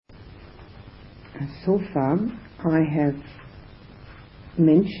So far I have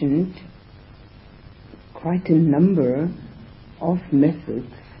mentioned quite a number of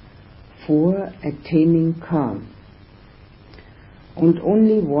methods for attaining calm, and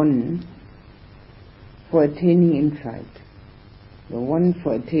only one for attaining insight. The one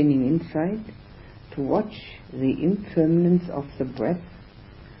for attaining insight, to watch the impermanence of the breath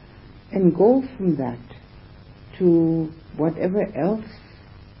and go from that to whatever else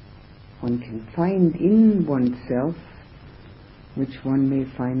one can find in oneself, which one may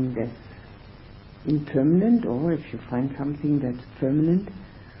find as impermanent, or if you find something that's permanent,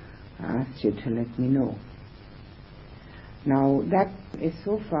 I ask you to let me know. Now, that is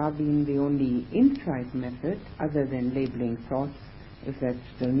so far been the only insight method, other than labeling thoughts, if that's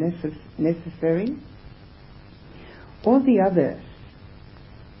still necessary. All the others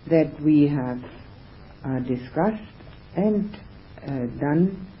that we have discussed and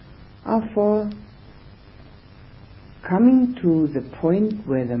done are for coming to the point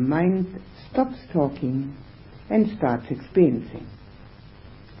where the mind stops talking and starts experiencing.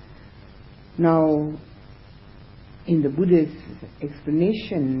 Now, in the Buddha's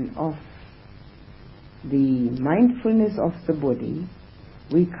explanation of the mindfulness of the body,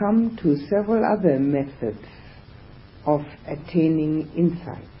 we come to several other methods of attaining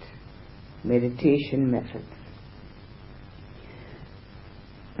insight, meditation methods.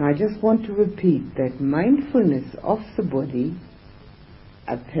 I just want to repeat that mindfulness of the body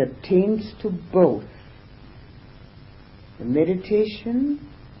pertains to both the meditation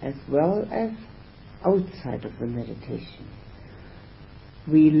as well as outside of the meditation.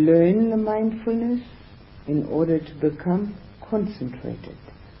 We learn the mindfulness in order to become concentrated.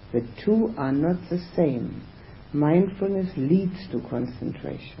 The two are not the same. Mindfulness leads to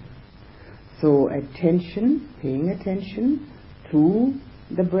concentration. So attention, paying attention to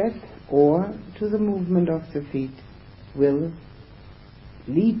the breath or to the movement of the feet will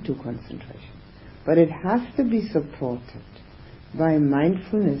lead to concentration. But it has to be supported by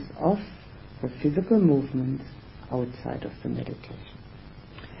mindfulness of the physical movements outside of the meditation.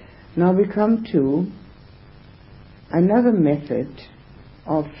 Now we come to another method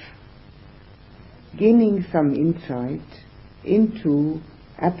of gaining some insight into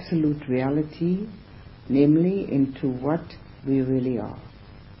absolute reality, namely into what we really are.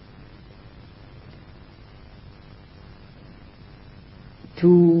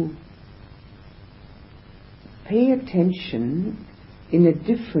 To pay attention in a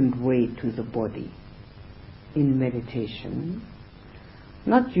different way to the body in meditation,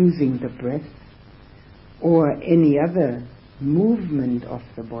 not using the breath or any other movement of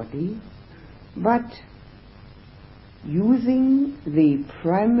the body, but using the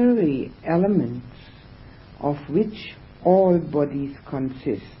primary elements of which all bodies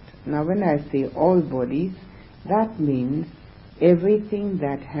consist. Now, when I say all bodies, that means everything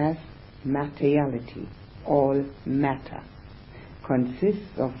that has materiality, all matter,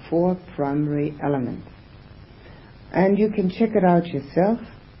 consists of four primary elements. And you can check it out yourself,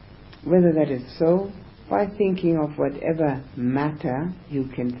 whether that is so, by thinking of whatever matter you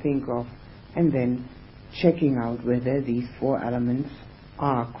can think of, and then checking out whether these four elements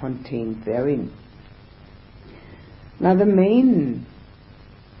are contained therein. Now, the main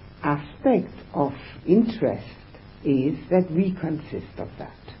aspect of interest is that we consist of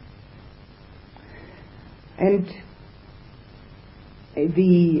that. And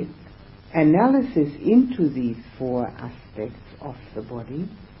the analysis into these four aspects of the body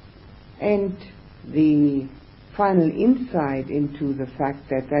and the final insight into the fact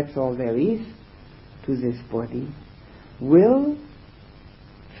that that's all there is to this body will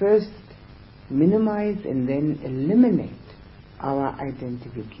first minimize and then eliminate our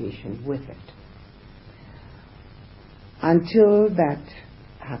identification with it. Until that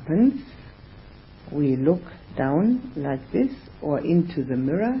happens, we look down like this or into the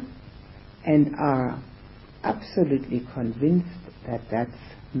mirror and are absolutely convinced that that's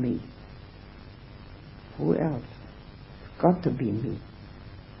me. Who else? It's got to be me.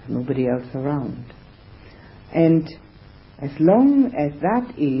 There's nobody else around. And as long as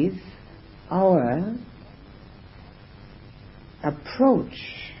that is our approach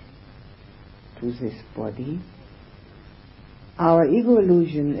to this body, our ego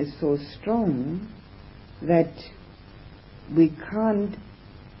illusion is so strong that we can't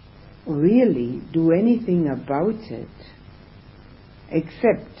really do anything about it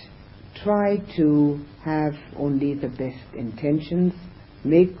except try to have only the best intentions,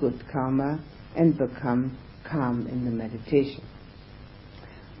 make good karma, and become calm in the meditation.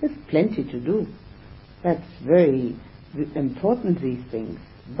 There's plenty to do. That's very important, these things.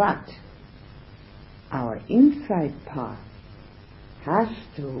 But our inside path has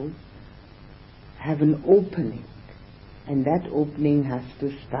to have an opening, and that opening has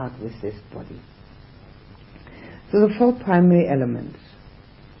to start with this body. So the four primary elements: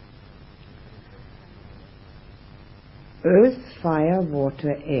 earth, fire,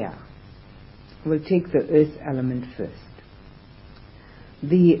 water, air. We'll take the earth element first.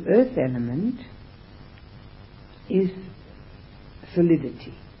 The earth element is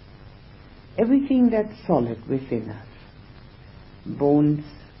solidity. Everything that's solid within us, bones,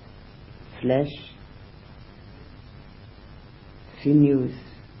 flesh, sinews,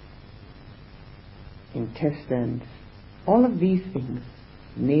 intestines, all of these things,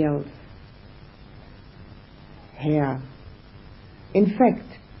 nails, hair. In fact,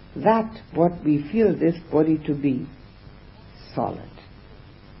 that what we feel this body to be, solid,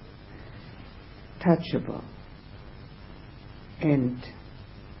 touchable, and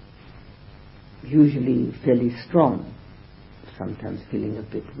usually fairly strong, sometimes feeling a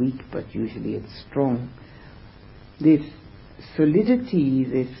bit weak, but usually it's strong. This solidity,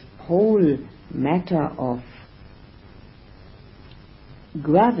 this whole matter of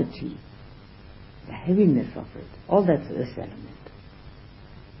gravity, the heaviness of it, all that's earth element.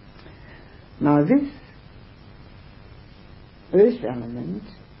 Now this earth element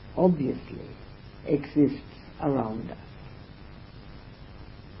obviously exists around us.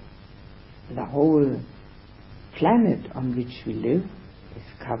 The whole planet on which we live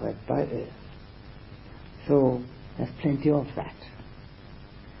is covered by earth. So there's plenty of that.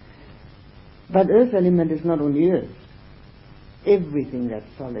 But earth element is not only earth. Everything that's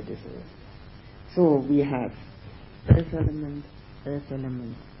solid is earth. So we have earth element, earth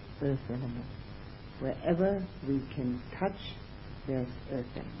element, earth element. Wherever we can touch, there's earth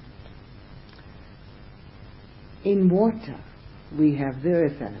element. In water, we have the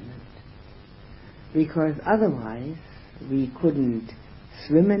earth element, because otherwise we couldn't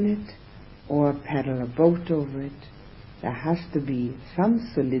swim in it or paddle a boat over it. There has to be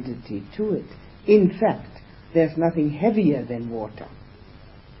some solidity to it. In fact, there's nothing heavier than water,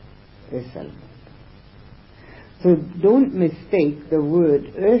 earth element. So don't mistake the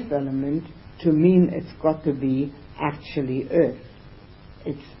word earth element to mean it's got to be actually earth.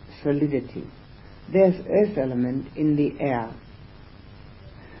 It's solidity. There's earth element in the air.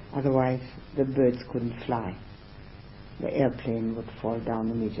 Otherwise the birds couldn't fly. The airplane would fall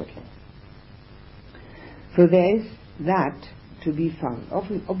down immediately. So there is that to be found,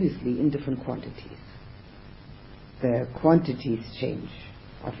 obviously in different quantities. The quantities change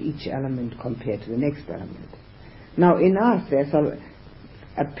of each element compared to the next element. Now in us there's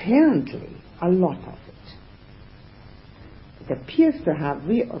apparently a lot of it.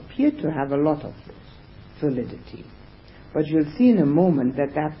 We appear to have a lot of this solidity. But you'll see in a moment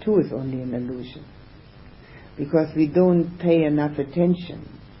that that too is only an illusion. Because we don't pay enough attention,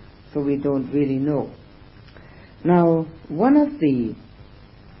 so we don't really know. Now, one of the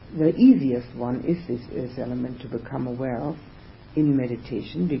easiest one is this earth element to become aware of in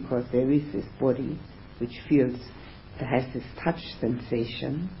meditation, because there is this body which has this touch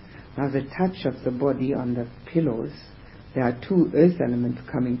sensation. Now the touch of the body on the pillows, there are two earth elements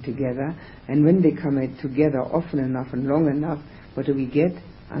coming together, and when they come together often enough and long enough, what do we get?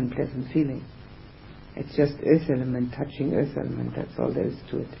 Unpleasant feeling. It's just earth element touching earth element, that's all there is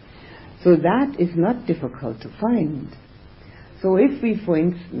to it. So that is not difficult to find. So if we, for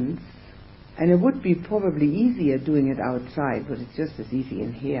instance, and it would be probably easier doing it outside, but it's just as easy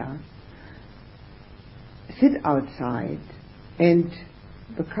in here, sit outside and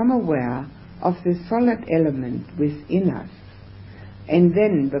become aware of the solid element within us, and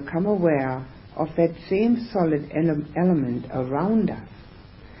then become aware of that same solid element around us.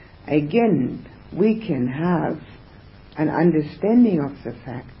 Again, we can have an understanding of the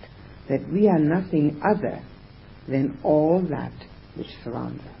fact that we are nothing other than all that which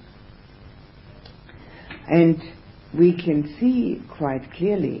surrounds us. And we can see quite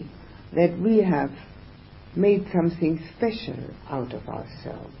clearly that we have made something special out of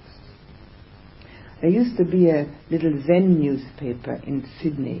ourselves. There used to be a little Zen newspaper in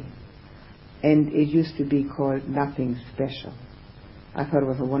Sydney, and it used to be called Nothing Special. I thought it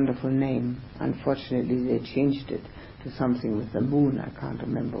was a wonderful name. Unfortunately, they changed it to something with the moon. I can't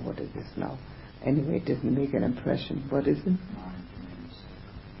remember what it is now. Anyway, it doesn't make an impression. What is it?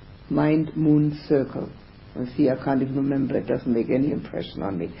 Mind, Moon, Circle. Well, see, I can't even remember. It doesn't make any impression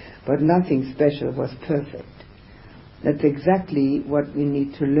on me. But Nothing Special was perfect. That's exactly what we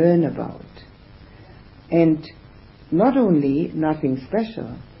need to learn about. And not only nothing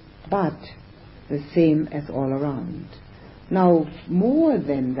special, but the same as all around. Now, more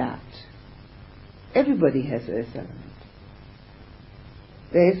than that, Everybody has earth element.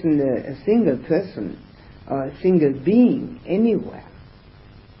 There isn't a single person or a single being anywhere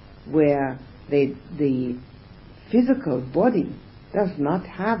where the physical body does not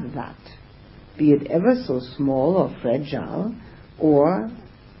have that, be it ever so small or fragile, or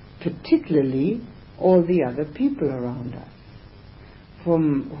particularly all the other people around us,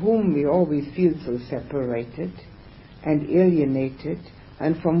 from whom we always feel so separated and alienated,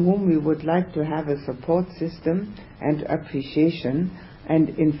 and from whom we would like to have a support system and appreciation. And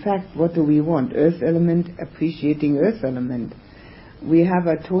in fact, what do we want? Earth element appreciating earth element. We have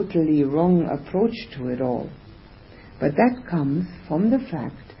a totally wrong approach to it all. But that comes from the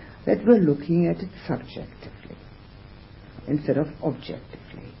fact that we're looking at it subjectively instead of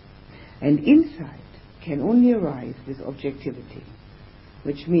objectively. And insight can only arise with objectivity,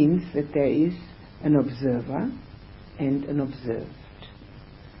 which means that there is an observer and an observed,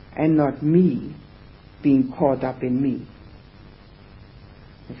 and not me being caught up in me.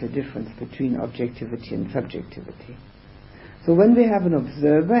 There's a difference between objectivity and subjectivity. So when we have an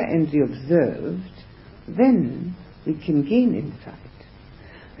observer and the observed, then we can gain insight.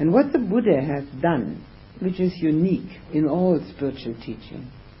 And what the Buddha has done, which is unique in all spiritual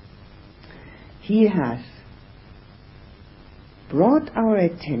teaching, he has brought our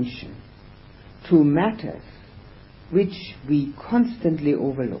attention to matters which we constantly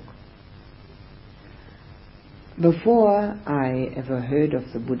overlook. Before I ever heard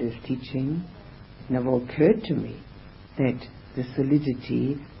of the Buddha's teaching, it never occurred to me that the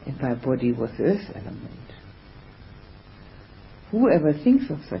solidity in my body was earth element. Who ever thinks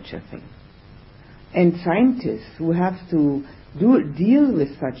of such a thing? And scientists who have to deal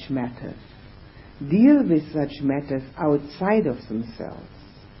with such matters outside of themselves,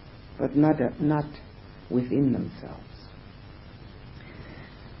 but not within themselves.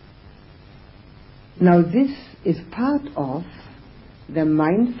 Now this is part of the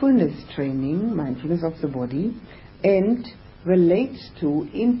mindfulness training, mindfulness of the body, and relates to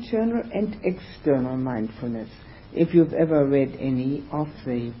internal and external mindfulness. If you've ever read any of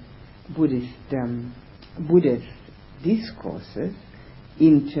the Buddhist discourses,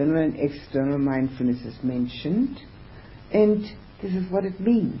 internal and external mindfulness is mentioned, and this is what it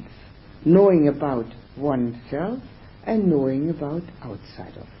means: knowing about oneself and knowing about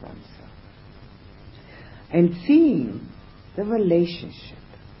outside of oneself, and seeing the relationship,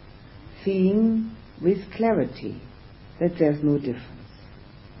 seeing with clarity that there's no difference.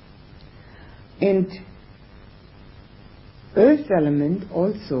 And earth element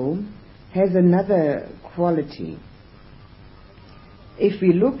also has another quality. If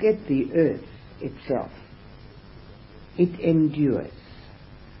we look at the earth itself, it endures.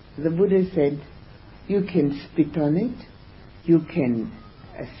 The Buddha said, you can spit on it, you can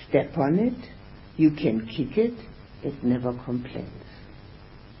step on it, you can kick it, it never complains.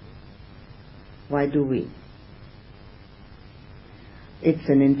 Why do we? It's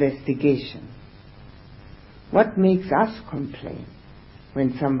an investigation. What makes us complain?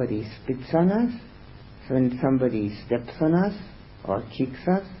 When somebody spits on us, when somebody steps on us or kicks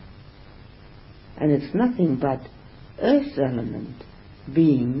us. And it's nothing but earth element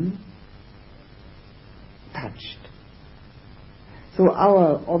being touched. So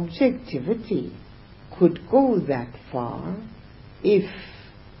our objectivity could go that far if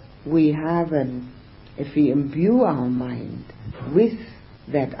we imbue our mind with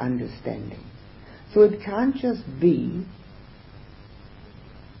that understanding. So it can't just be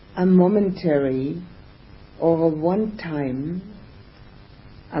a momentary or a one-time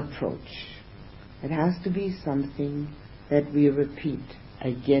approach. It has to be something that we repeat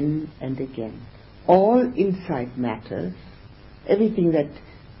again and again. All insight matters, everything that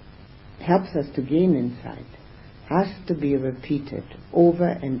helps us to gain insight, has to be repeated over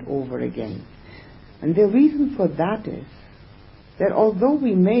and over again. And the reason for that is that although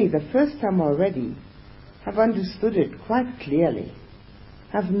we may, the first time already, have understood it quite clearly,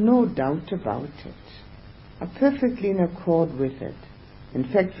 have no doubt about it, are perfectly in accord with it, in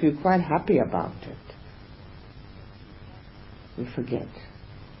fact feel quite happy about it, we forget.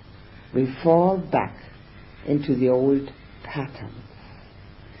 We fall back into the old patterns.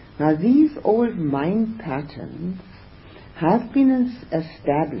 Now these old mind patterns have been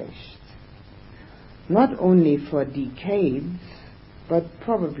established not only for decades, but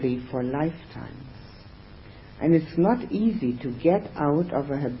probably for lifetimes. And it's not easy to get out of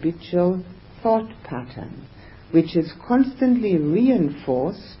a habitual thought pattern, which is constantly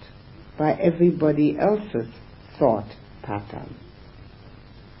reinforced by everybody else's thought pattern.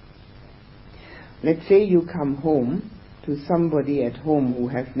 Let's say you come home to somebody at home who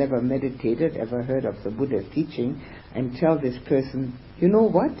has never meditated, ever heard of the Buddha's teaching, and tell this person, you know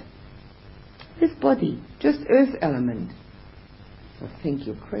what? This body, just earth element. They'll think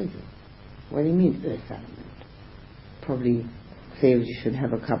you're crazy. What do you mean earth element? Probably say you should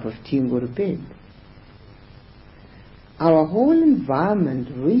have a cup of tea and go to bed. Our whole environment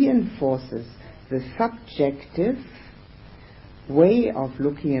reinforces the subjective way of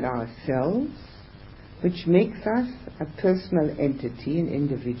looking at ourselves, which makes us a personal entity, an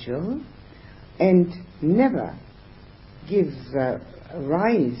individual, and never gives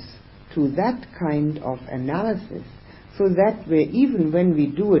rise to that kind of analysis, so that even when we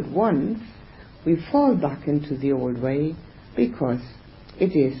do it once, we fall back into the old way because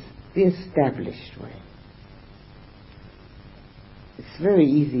it is the established way. It's very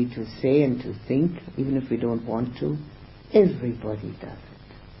easy to say and to think, even if we don't want to. Everybody does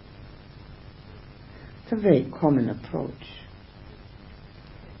it. It's a very common approach.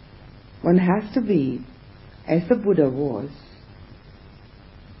 One has to be, as the Buddha was,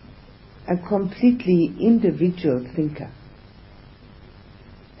 a completely individual thinker,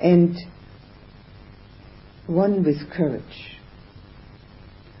 and one with courage.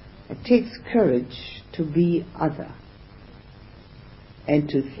 It takes courage to be other and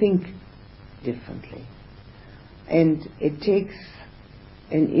to think differently. And it takes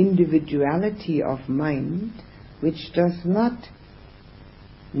an individuality of mind which does not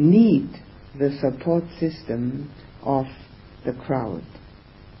need the support system of the crowd.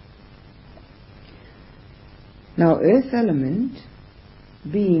 Now, earth element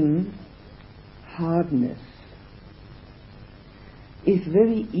being hardness is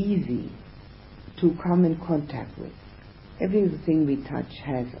very easy to come in contact with. Everything we touch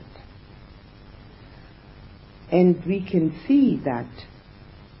has it. And we can see that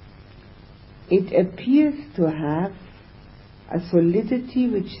it appears to have a solidity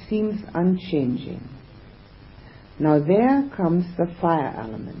which seems unchanging. Now there comes the fire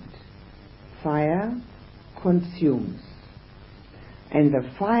element. Fire consumes. And the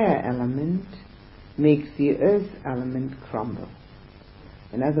fire element makes the earth element crumble.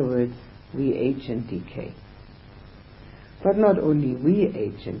 In other words, we age and decay. But not only we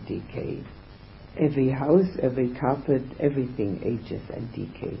age and decay. Every house, every carpet, everything ages and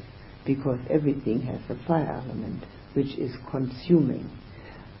decays, because everything has a fire element which is consuming.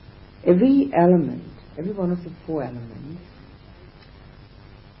 Every element, every one of the four elements,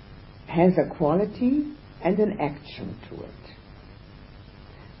 has a quality and an action to it.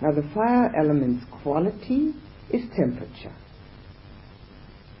 Now the fire element's quality is temperature,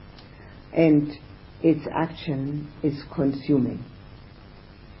 and its action is consuming,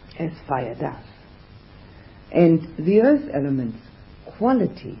 as fire does. And the earth element's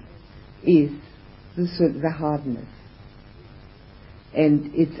quality is the hardness,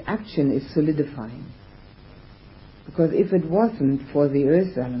 and its action is solidifying. Because if it wasn't for the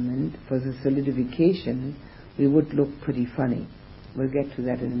earth element, for the solidification, we would look pretty funny. We'll get to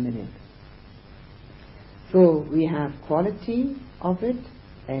that in a minute. So we have quality of it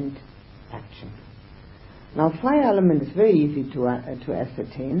and action. Now fire element is very easy to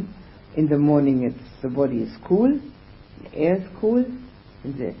ascertain. In the morning the body is cool, the air is cool,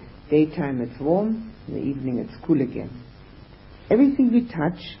 in the daytime it's warm, in the evening it's cool again. Everything we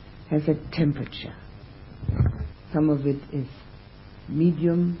touch has a temperature. Some of it is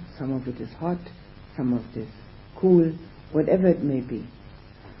medium, some of it is hot, some of it is cool, whatever it may be.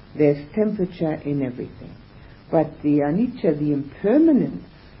 There's temperature in everything. But the anicca, the impermanence,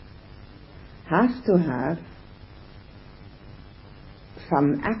 has to have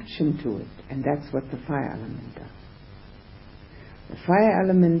some action to it, and that's what the fire element does. The fire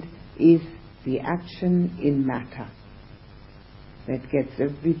element is the action in matter that gets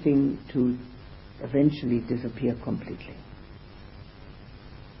everything to eventually disappear completely.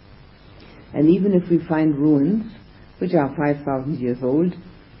 And even if we find ruins which are 5,000 years old,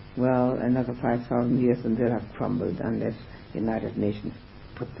 well, another 5,000 years and they'll have crumbled unless the United Nations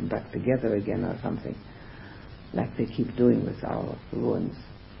put them back together again or something, like they keep doing with our ruins.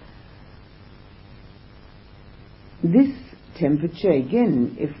 This temperature,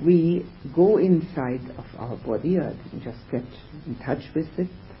 again, if we go inside of our body or just get in touch with it,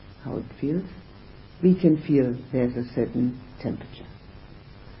 how it feels, we can feel there's a certain temperature.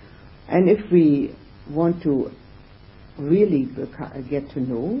 And if we want to really get to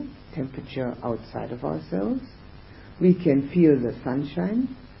know temperature outside of ourselves, we can feel the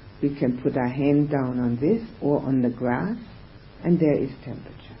sunshine, we can put our hand down on this or on the grass, and there is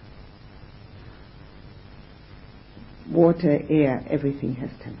temperature. Water, air, everything has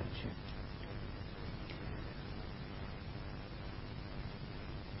temperature.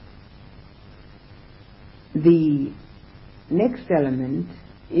 The next element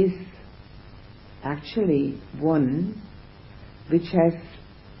is actually one which has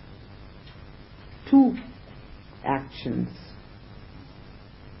two actions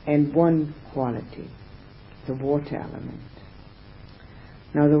and one quality, the water element.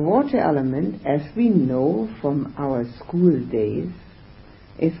 Now the water element, as we know from our school days,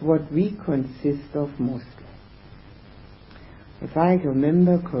 is what we consist of mostly. If I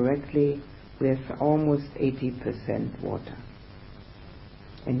remember correctly, we're almost 80% water.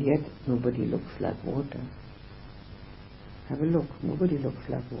 And yet nobody looks like water. Have a look, nobody looks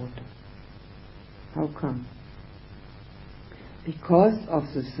like water. How come? Because of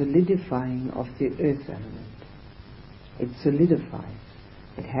the solidifying of the earth element. It solidifies.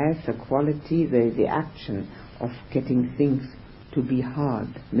 It has the quality, the action of getting things to be hard,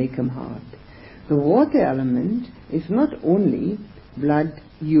 make them hard. The water element is not only blood,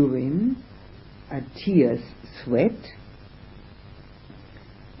 urine, tears, sweat,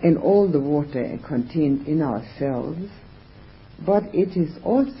 and all the water contained in our cells, but it is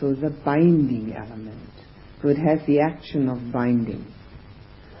also the binding element. So it has the action of binding.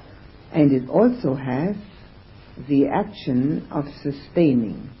 And it also has the action of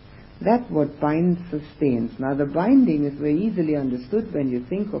sustaining. That what binds sustains. Now the binding is very easily understood when you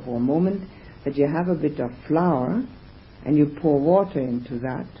think of for a moment that you have a bit of flour and you pour water into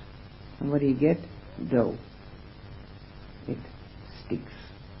that, and what do you get? Dough. It sticks.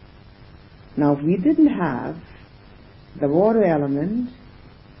 Now if we didn't have the water element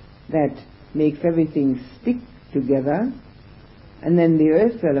that makes everything stick together, and then the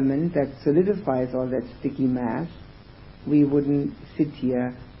earth element that solidifies all that sticky mass, we wouldn't sit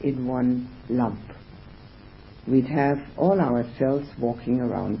here in one lump. We'd have all our cells walking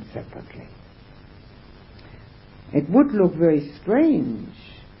around separately. It would look very strange,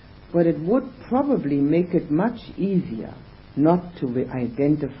 but it would probably make it much easier not to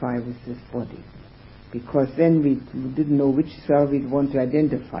identify with this body, because then we didn't know which cell we'd want to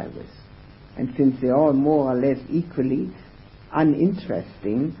identify with. And since they're all more or less equally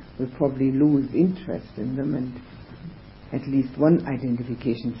uninteresting, we'll probably lose interest in them, and at least one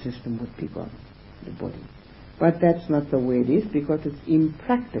identification system would be gone, the body. But that's not the way it is, because it's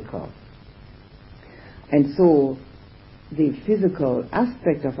impractical. And so the physical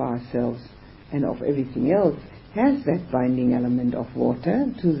aspect of ourselves and of everything else has that binding element of water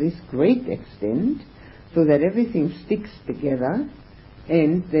to this great extent, so that everything sticks together,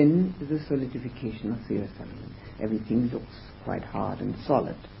 and then the solidification of the earth element. Everything looks quite hard and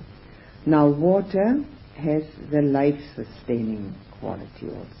solid. Now water has the life-sustaining quality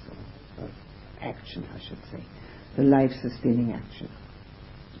also, or action I should say, the life-sustaining action.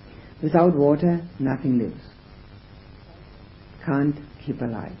 Without water, nothing lives. Can't keep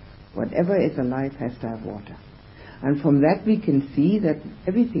alive. Whatever is alive has to have water. And from that we can see that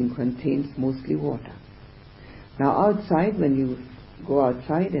everything contains mostly water. Now outside, when you go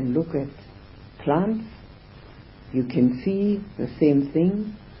outside and look at plants, you can see the same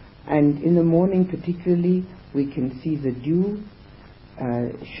thing. And in the morning particularly, we can see the dew.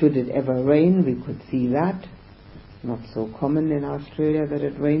 Should it ever rain, we could see that. Not so common in Australia that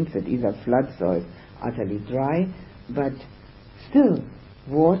it rains. It either floods or is utterly dry. But still,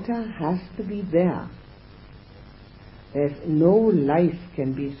 water has to be there. There's no life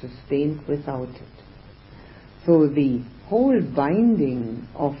can be sustained without it. So the whole binding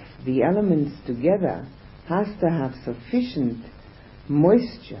of the elements together has to have sufficient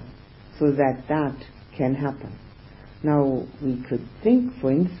moisture so that that can happen. Now we could think,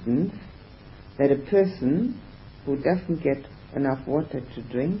 for instance, that a person who doesn't get enough water to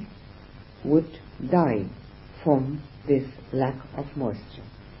drink would die from this lack of moisture.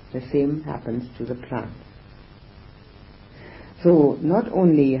 The same happens to the plant. So not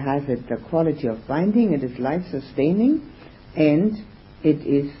only has it the quality of binding, it is life-sustaining, and it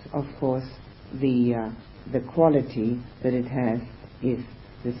is, of course, the quality that it has is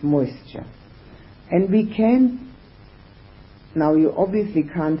this moisture. And we can, now you obviously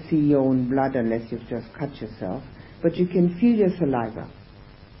can't see your own blood unless you've just cut yourself, but you can feel your saliva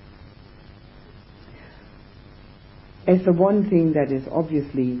as the one thing that is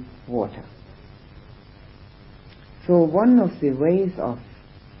obviously water. So one of the ways of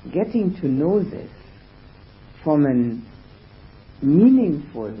getting to know this from a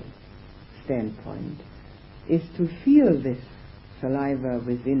meaningful standpoint is to feel this saliva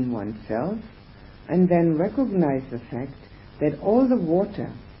within oneself, and then recognize the fact that all the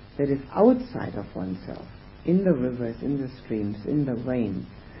water that is outside of oneself, in the rivers, in the streams, in the rain,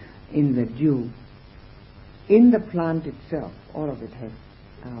 in the dew, in the plant itself, all of it has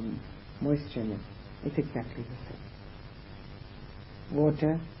moisture in it. It's exactly the same.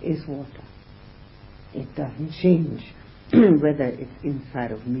 Water is water. It doesn't change whether it's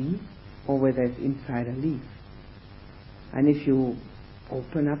inside of me or whether it's inside a leaf. And if you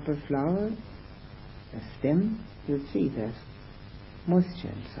open up a flower, a stem, you'll see there's moisture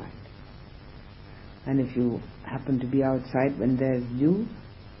inside. And if you happen to be outside when there's dew,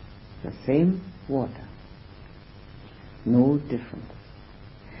 the same water. No difference.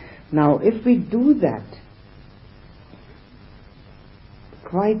 Now, if we do that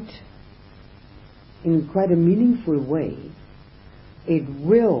in quite a meaningful way, it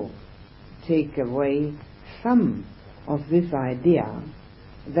will take away some of this idea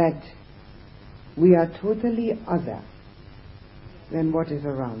that we are totally other than what is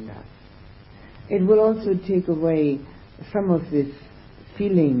around us. It will also take away some of this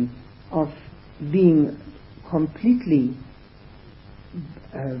feeling of being completely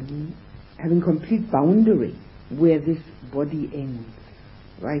having complete boundary where this body ends,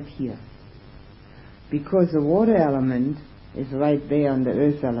 right here. Because the water element is right there on the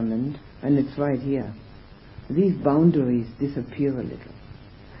earth element, and it's right here. These boundaries disappear a little.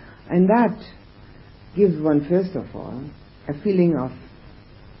 And that gives one, first of all, a feeling of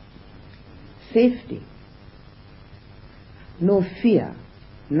safety. No fear.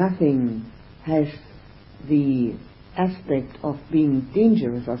 Nothing has the aspect of being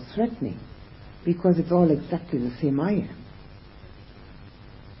dangerous or threatening, because it's all exactly the same I am.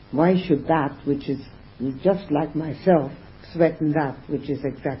 Why should that which is just like myself threaten that which is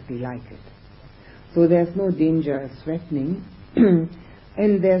exactly like it? So there's no danger of threatening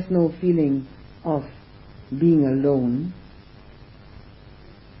and there's no feeling of being alone,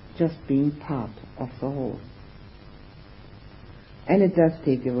 just being part of the whole. And it does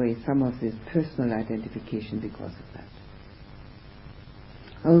take away some of this personal identification because of that.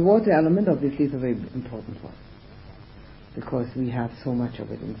 And the water element obviously is a very important one, because we have so much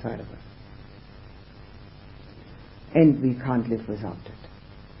of it inside of us. And we can't live without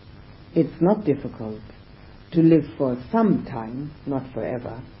it. It's not difficult to live for some time, not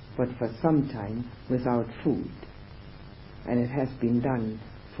forever, but for some time without food. And it has been done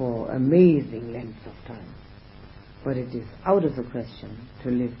for amazing lengths of time. But it is out of the question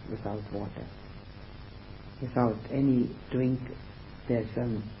to live without water, without any drink. There's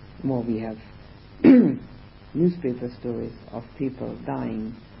more, we have newspaper stories of people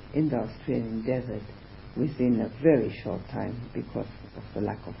dying in the Australian desert within a very short time because of the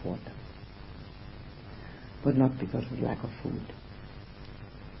lack of water, but not because of lack of food.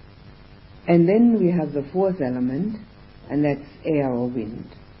 And then we have the fourth element, and that's air or wind.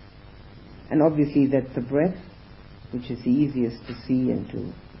 And obviously that's the breath, which is the easiest to see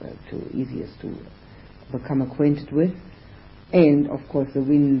and easiest to become acquainted with, and of course the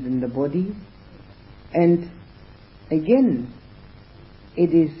winds in the body. And again,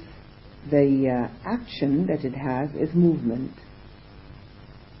 it is the action that it has is movement,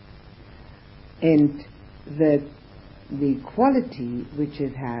 and the quality which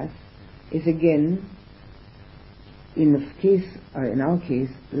it has is again, in our case,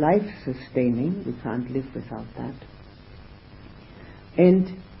 life-sustaining. We can't live without that.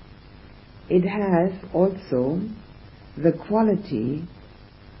 And it has also the quality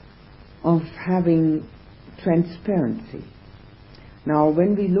of having transparency. Now,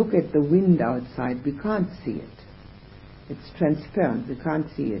 when we look at the wind outside, we can't see it. It's transparent. We can't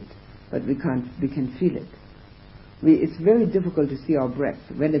see it, but we can feel it. It's very difficult to see our breath.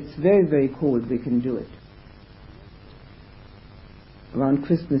 When it's very, very cold, we can do it. Around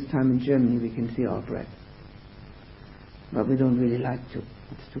Christmas time in Germany, we can see our breath. But we don't really like to.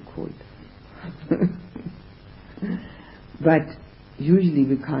 It's too cold. But usually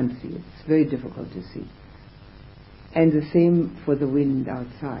we can't see it. It's very difficult to see. And the same for the wind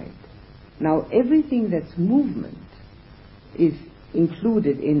outside. Now, everything that's movement is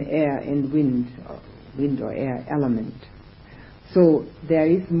included in air and wind or air element. So there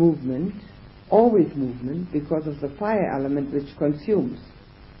is movement, always movement, because of the fire element which consumes.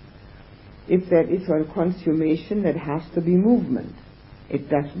 If there is a consummation, that has to be movement. It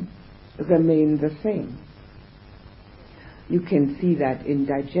doesn't remain the same. You can see that in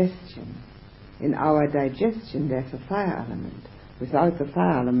digestion. In our digestion, there's a fire element. Without the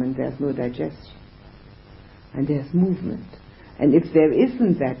fire element, there's no digestion. And there's movement. And if there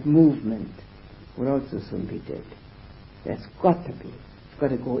isn't that movement, we'll also soon be dead. There's got to be. It's got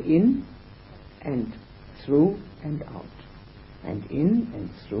to go in and through and out. And in and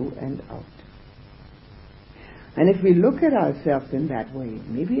through and out. And if we look at ourselves in that way,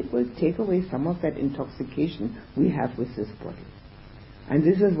 maybe it will take away some of that intoxication we have with this body. And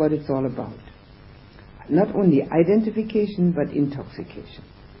this is what it's all about. not only identification but intoxication.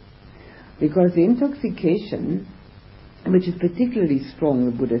 Because the intoxication, which is particularly strong,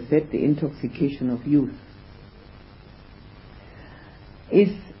 the Buddha said, the intoxication of youth, is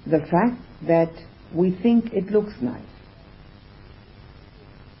the fact that we think it looks nice.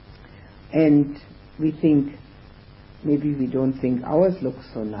 And we think, maybe we don't think ours looks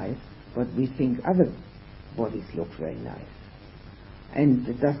so nice, but we think other bodies look very nice. And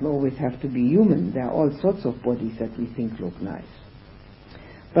it doesn't always have to be human. There are all sorts of bodies that we think look nice.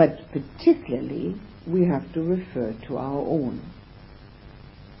 But particularly, we have to refer to our own.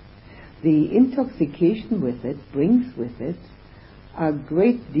 The intoxication with it brings with it a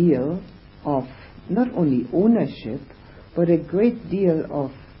great deal of not only ownership, but a great deal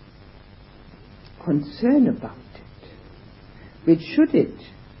of concern about it, which, should it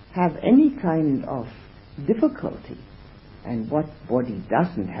have any kind of difficulty, and what body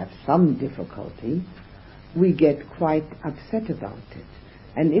doesn't have some difficulty, we get quite upset about it.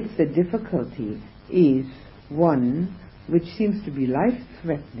 And if the difficulty is one which seems to be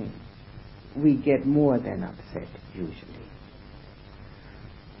life-threatening, we get more than upset usually.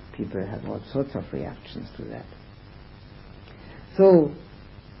 People have all sorts of reactions to that. So,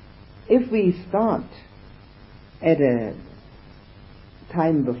 if we start at a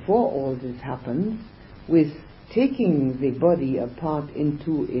time before all this happens with taking the body apart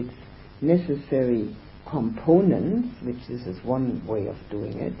into its necessary components, which this is one way of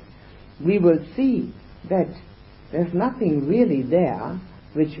doing it, we will see that there's nothing really there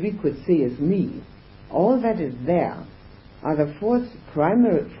which we could see as me. All that is there are the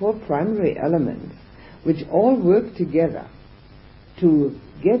four primary elements which all work together to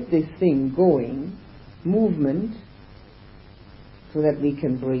get this thing going: movement so that we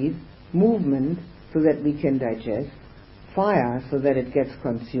can breathe, movement so that we can digest, fire so that it gets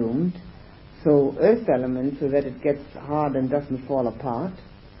consumed, so earth element so that it gets hard and doesn't fall apart,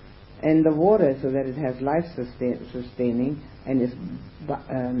 and the water so that it has life sustaining and is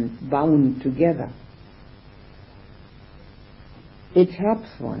bound together. It helps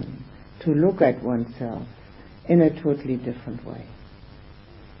one to look at oneself in a totally different way.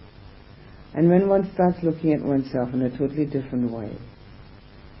 And when one starts looking at oneself in a totally different way,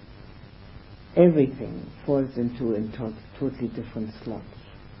 everything falls into totally different slots.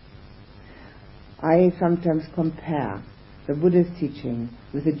 I sometimes compare the Buddha's teaching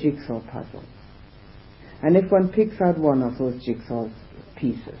with a jigsaw puzzle. And if one picks out one of those jigsaw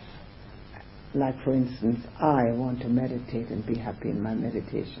pieces, like for instance, I want to meditate and be happy in my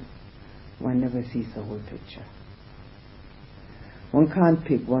meditation, one never sees the whole picture. One can't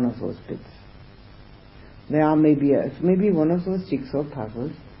pick one of those bits. There are maybe one of those jigsaw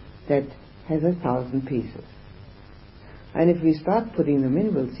puzzles that has 1,000 pieces. And if we start putting them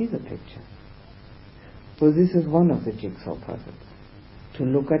in, we'll see the picture. So this is one of the jigsaw puzzles, to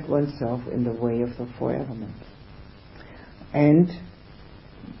look at oneself in the way of the four elements. And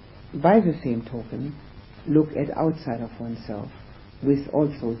by the same token, look at outside of oneself with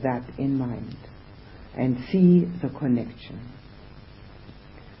also that in mind and see the connection.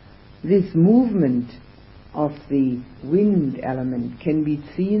 This movement of the wind element can be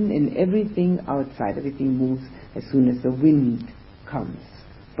seen in everything outside. Everything moves as soon as the wind comes.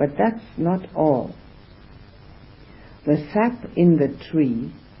 But that's not all. The sap in the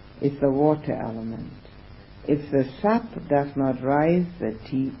tree is the water element. If the sap does not rise, the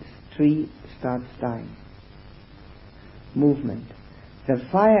tree starts dying. Movement. The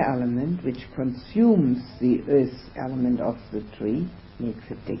fire element, which consumes the earth element of the tree,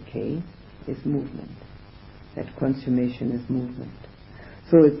 makes it decay, is movement. That consummation is movement.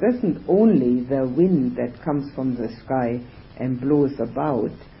 So it isn't only the wind that comes from the sky and blows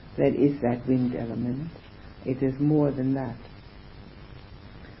about that is that wind element. It is more than that.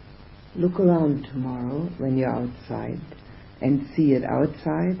 Look around tomorrow when you're outside and see it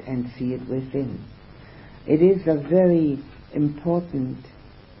outside and see it within. It is a very important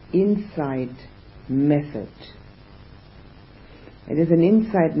insight method. It is an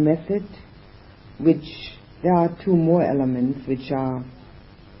insight method which there are two more elements which are,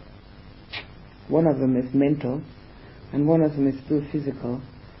 one of them is mental and one of them is still physical,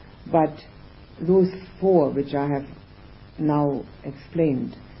 but those four which I have now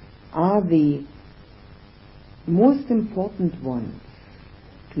explained are the most important ones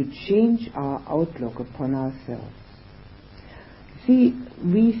to change our outlook upon ourselves. See,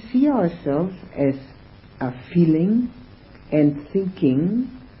 we see ourselves as a feeling and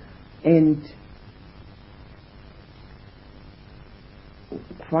thinking and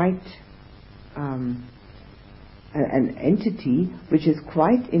quite an entity which is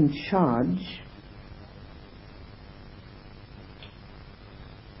quite in charge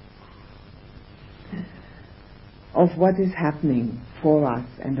of what is happening for us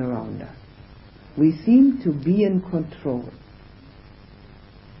and around us. We seem to be in control.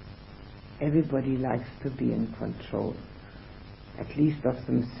 Everybody likes to be in control, at least of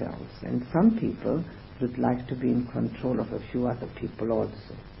themselves. And some people would like to be in control of a few other people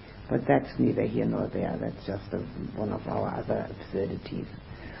also. But that's neither here nor there. That's just one of our other absurdities.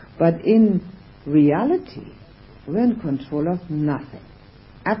 But in reality, we're in control of nothing.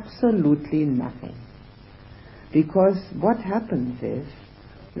 Absolutely nothing. Because what happens is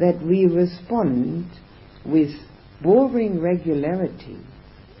that we respond with boring regularity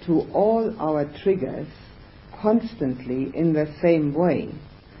to all our triggers constantly in the same way.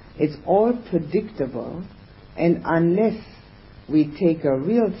 It's all predictable, and unless we take a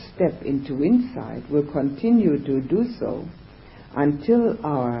real step into insight, we'll continue to do so until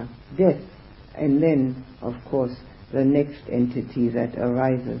our death, and then, of course, the next entity that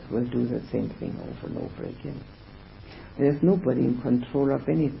arises will do the same thing over and over again. There's nobody in control of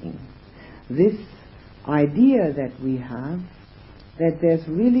anything. This idea that we have, that there's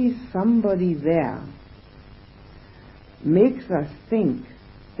really somebody there, makes us think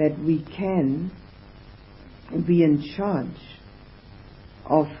that we can be in charge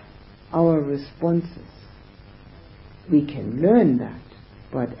of our responses. We can learn that,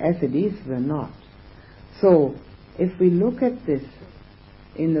 but as it is, we're not. So, if we look at this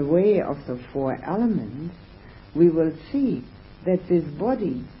in the way of the four elements, we will see that this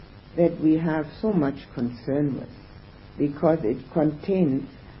body that we have so much concern with, because it contains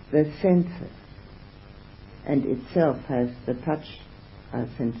the senses and itself has the touch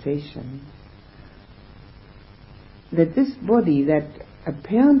sensation, that this body that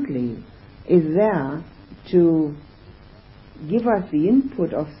apparently is there to give us the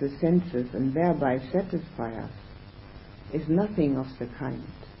input of the senses and thereby satisfy us is nothing of the kind.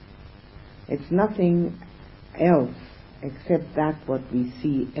 It's nothing else except that what we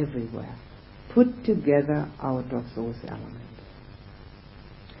see everywhere, put together out of those elements.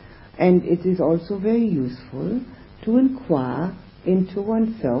 And it is also very useful to inquire into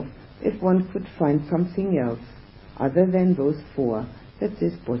oneself if one could find something else other than those four that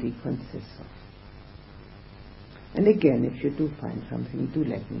this body consists of. And again, if you do find something, do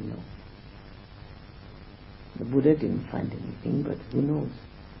let me know. The Buddha didn't find anything, but who knows?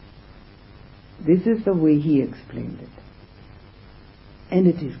 This is the way he explained it. And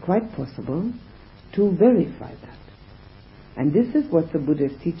it is quite possible to verify that. And this is what the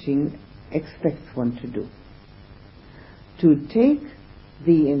Buddha's teaching expects one to do. To take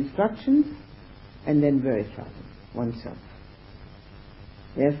the instructions and then verify them oneself.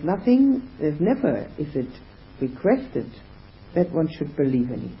 There's never is it requested that one should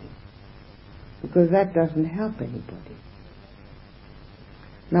believe anything, because that doesn't help anybody.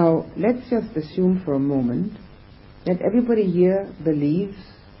 Now, let's just assume for a moment that everybody here believes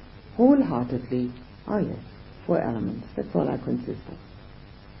wholeheartedly, oh yes, four elements, that's all I consist of.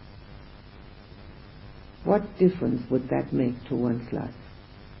 What difference would that make to one's life?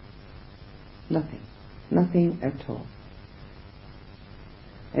 Nothing. Nothing at all.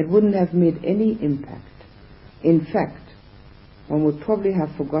 It wouldn't have made any impact. In fact, one would probably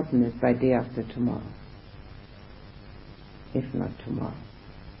have forgotten it by day after tomorrow, if not tomorrow.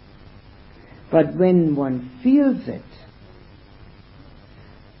 But when one feels it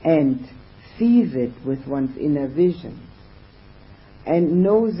and sees it with one's inner vision and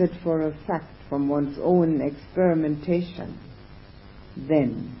knows it for a fact from one's own experimentation,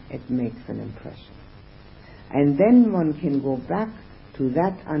 then it makes an impression. And then one can go back to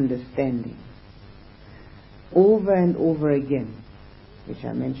that understanding over and over again, which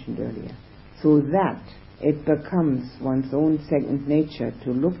I mentioned earlier, so that it becomes one's own second nature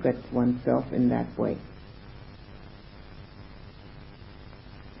to look at oneself in that way.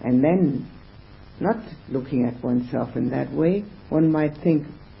 And then, not looking at oneself in that way, one might think,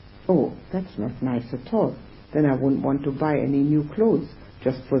 oh, that's not nice at all. Then I wouldn't want to buy any new clothes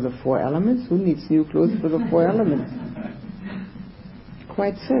just for the four elements. Who needs new clothes for the four elements?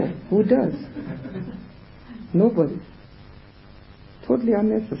 Quite so. Who does? Nobody. Totally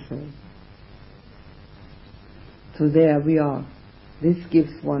unnecessary. So there we are. This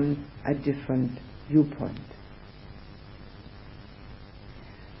gives one a different viewpoint.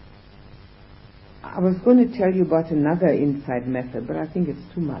 I was going to tell you about another insight method, but I think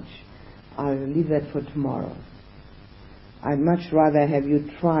it's too much. I'll leave that for tomorrow. I'd much rather have you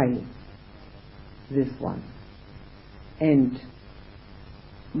try this one. And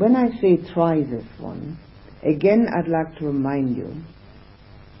when I say try this one, again I'd like to remind you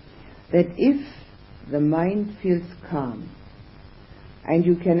that if the mind feels calm and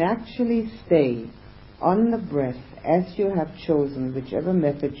you can actually stay on the breath as you have chosen, whichever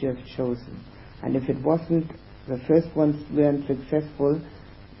method you have chosen. And if it wasn't, the first ones weren't successful,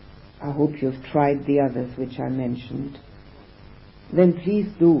 I hope you've tried the others which I mentioned. Then please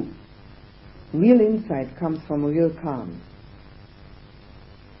do. Real insight comes from real calm.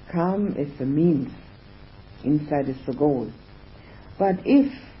 Calm is the means. Insight is the goal. But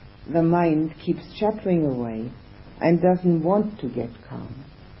if the mind keeps chattering away and doesn't want to get calm,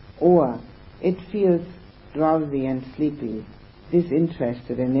 or it feels drowsy and sleepy,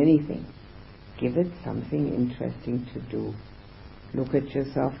 disinterested in anything, give it something interesting to do. Look at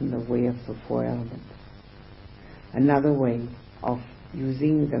yourself in the way of the four elements. Another way of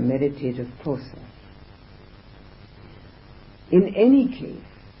using the meditative process. In any case,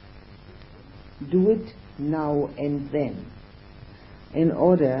 do it now and then in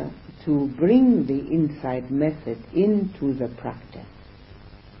order to bring the insight method into the practice.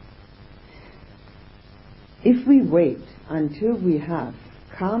 If we wait until we have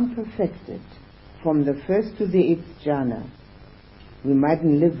calm perfected from the first to the 8th jhana, we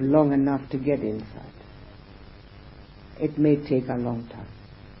mightn't live long enough to get insight. It may take a long time.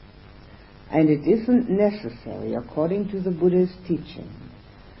 And it isn't necessary, according to the Buddha's teaching,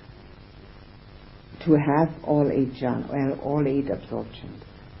 to have all 8 jhana, all 8 absorptions.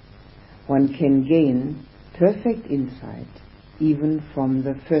 One can gain perfect insight even from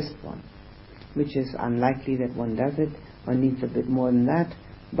the first one, which is unlikely that one does it. One needs a bit more than that.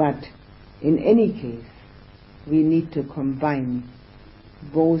 But in any case, we need to combine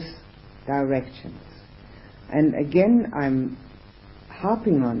both directions. And again, I'm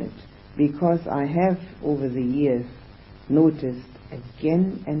harping on it because I have over the years noticed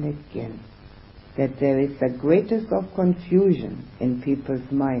again and again that there is the greatest of confusion in people's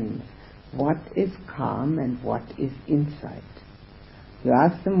minds. What is calm and what is insight? You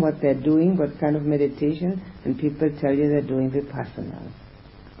ask them what they're doing, what kind of meditation, and people tell you they're doing vipassana.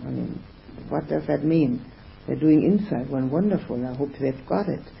 I mean, what does that mean? They're doing insight. Well, wonderful. I hope they've got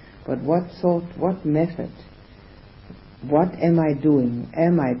it. But what sort, what method? What am I doing?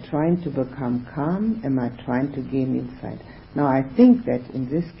 Am I trying to become calm? Am I trying to gain insight? Now, I think that in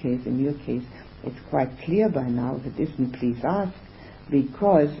this case, in your case, it's quite clear by now. If it isn't, please ask,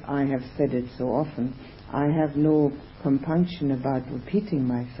 because I have said it so often. I have no compunction about repeating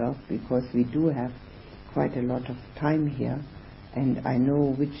myself because we do have quite a lot of time here, and I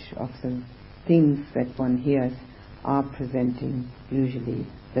know which of the things that one hears are presenting usually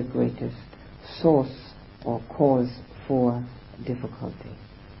the greatest source or cause for difficulty.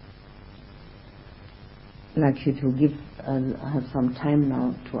 I'd like you to give, have some time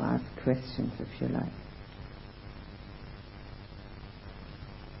now to ask questions if you like.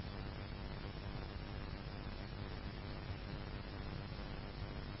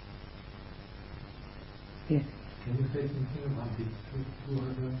 Yes. Can you say something about the two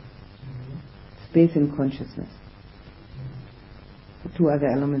other space and consciousness? The two other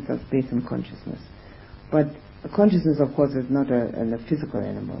elements are space and consciousness. But consciousness, of course, is not a physical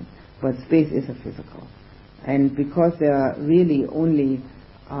animal, but space is a physical. And because they are really only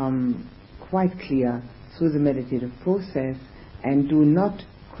quite clear through the meditative process and do not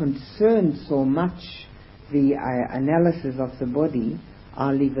concern so much the analysis of the body,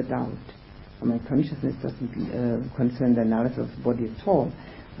 I'll leave it out. I mean, consciousness doesn't concern the analysis of the body at all,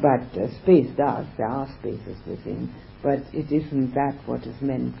 but space does. There are spaces within, but it isn't that what is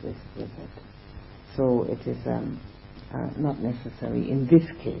meant with it. So it is not necessary in this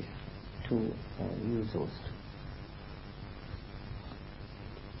case to use those two.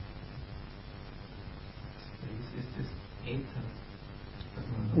 Ist das Äther?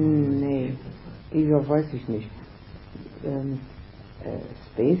 Nee, wieso weiß ich nicht.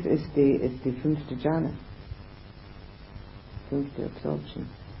 Space ist die 5. Jhana. 5. Absorption.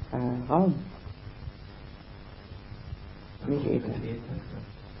 Raum. Nicht Äther.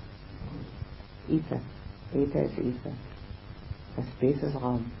 Ether. Äther ist Ether. Das Space ist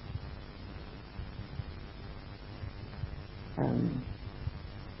Raum.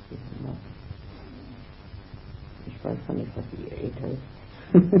 Ich weiß gar nicht, was die Äther ist.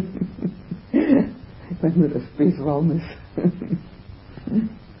 Ich weiß nur, dass Space Raum ist.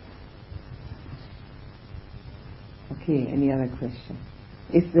 Okay, any other question?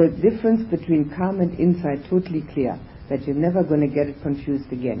 Is the difference between calm and insight totally clear? That you're never going to get it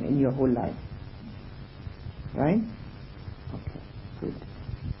confused again in your whole life? Right? Okay, good.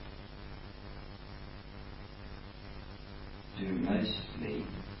 Do mostly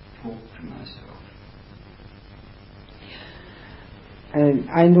talk to myself.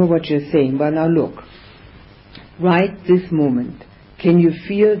 I know what you're saying, but now look. Right this moment, can you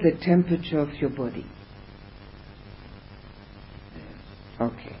feel the temperature of your body?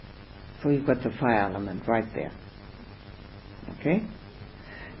 Okay. So you've got the fire element right there. Okay?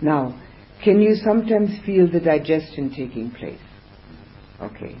 Now, can you sometimes feel the digestion taking place?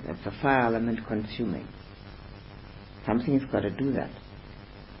 Okay, that's the fire element consuming. Something's got to do that.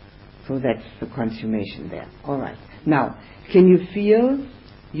 So that's the consummation there. Alright. Now, can you feel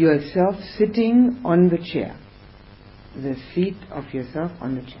yourself sitting on the chair? The seat of yourself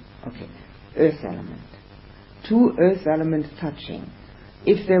on the chair. Okay. Earth element. Two earth elements touching.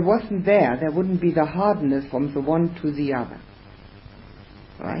 If there wasn't there wouldn't be the hardness from the one to the other.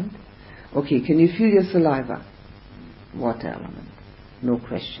 Right? Okay, can you feel your saliva? Water element. No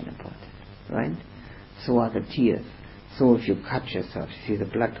question about it. Right? So are the tears. So if you cut yourself, you see the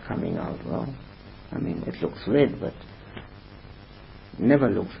blood coming out. Well, I mean, it looks red, but it never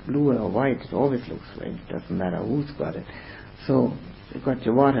looks blue or white. It always looks red. It doesn't matter who's got it. So you've got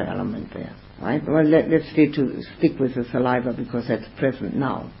your water element there. Right? Well, let's stick with the saliva because that's present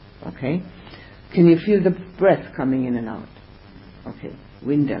now. Okay? Can you feel the breath coming in and out? Okay.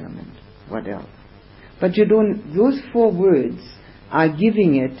 Wind element. What else? But you don't, those four words are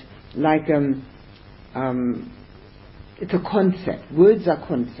giving it like it's a concept. Words are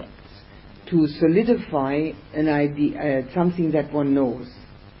concepts to solidify an idea, something that one knows.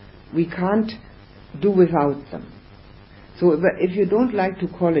 We can't do without them. So if you don't like to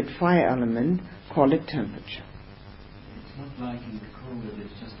call it fire element, call it temperature. It's not liking the cold,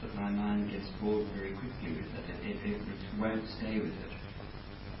 it's just that my mind gets bored very quickly with it. It won't stay with it.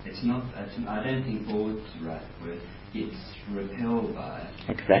 It's not, I don't think bored's the right word. It's repelled by it.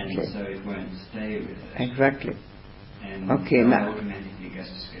 Exactly. And so it won't stay with it. Exactly. And okay, so now automatically goes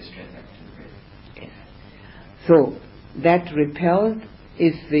straight back to the breath. Yes. So that repelled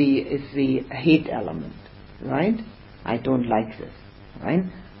is the hate element, right? I don't like this, right?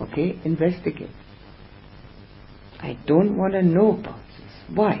 Okay, investigate. I don't want to know about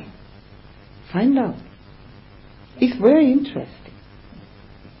this. Why? Find out. It's very interesting.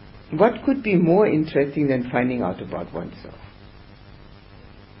 What could be more interesting than finding out about oneself?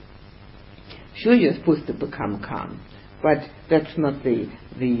 Sure, you're supposed to become calm, but that's not the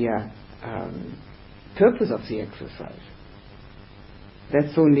purpose of the exercise.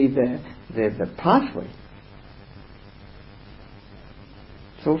 That's only the pathway.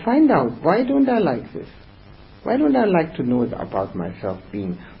 So find out, why don't I like this? Why don't I like to know about myself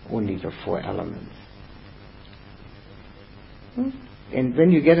being only the four elements? And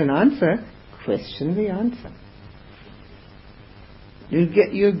when you get an answer, question the answer.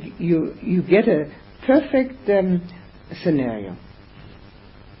 You get a perfect scenario.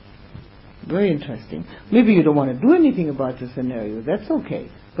 Very interesting. Maybe you don't want to do anything about the scenario. That's okay.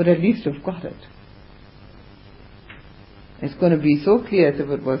 But at least you've got it. It's going to be so clear as if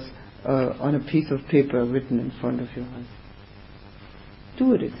it was on a piece of paper written in front of your eyes.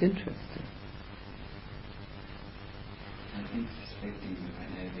 Do it. It's interesting. I think suspecting that I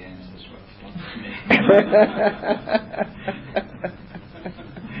know the answer is what stops me.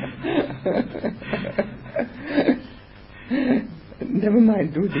 Never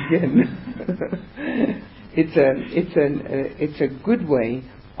mind, do it again. It's a good way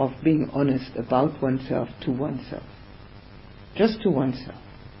of being honest about oneself to oneself. Just to oneself.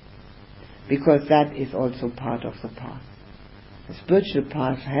 Because that is also part of the path. The spiritual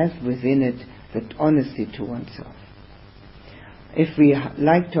path has within it the honesty to oneself. If we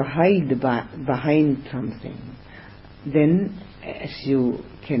like to hide behind something, then, as you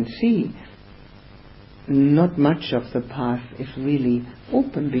can see, not much of the path is really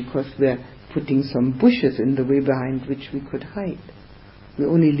open because we're putting some bushes in the way behind which we could hide. We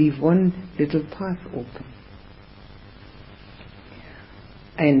only leave one little path open.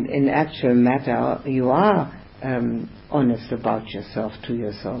 And in actual matter, you are honest about yourself to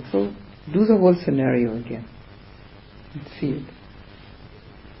yourself. So do the whole scenario again and see it.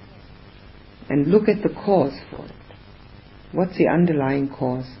 And look at the cause for it. What's the underlying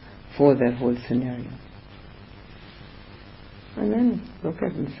cause for that whole scenario? And then look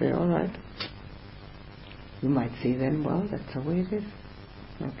at it and say, all right. You might say then, well, that's the way it is.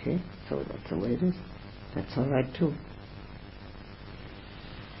 Okay, so that's the way it is. That's all right too.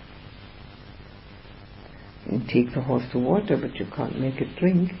 You can take the horse to water, but you can't make it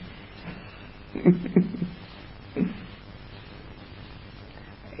drink.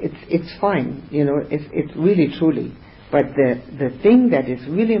 It's fine, it's really truly. But the thing that is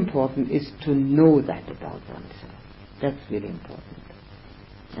really important is to know that about oneself. That's really important.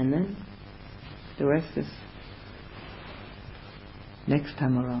 And then the rest is next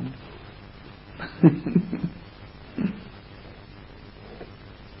time around.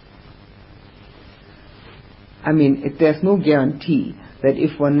 I mean, there's no guarantee that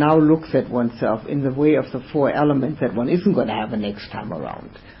if one now looks at oneself in the way of the four elements, that one isn't going to have a next time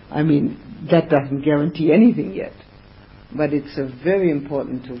around. I mean, that doesn't guarantee anything yet. But it's very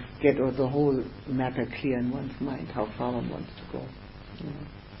important to get the whole matter clear in one's mind, how far one wants to go.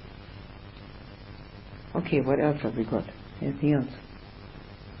 Okay, what else have we got? Anything else?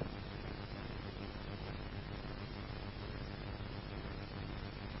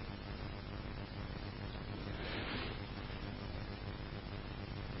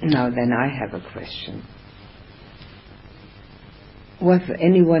 Now then, I have a question. Was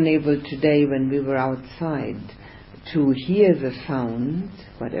anyone able today, when we were outside, to hear the sound,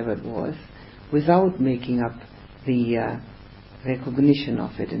 whatever it was, without making up the recognition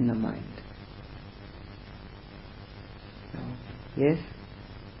of it in the mind? No. Yes?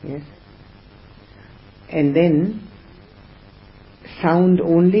 Yes? And then, sound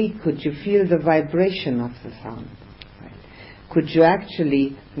only, could you feel the vibration of the sound? Right. Could you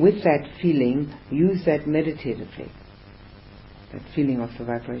actually, with that feeling, use that meditatively? That feeling of the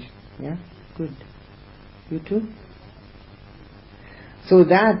vibration. Yeah? Good. You too? So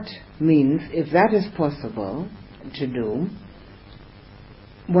that means, if that is possible to do,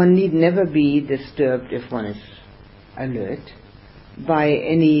 one need never be disturbed, if one is alert, by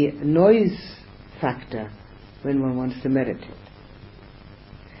any noise factor when one wants to meditate.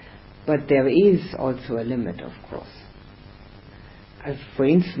 But there is also a limit, of course. For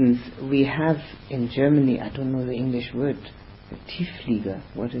instance, we have in Germany, I don't know the English word, a Tiefflieger,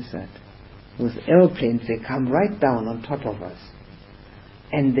 what is that? Those airplanes, they come right down on top of us.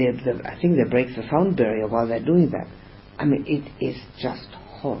 And I think they break the sound barrier while they're doing that. I mean, it is just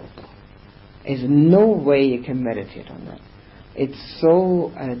horrible. There's no way you can meditate on that. It's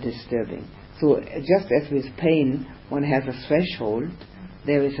so disturbing. So just as with pain, one has a threshold,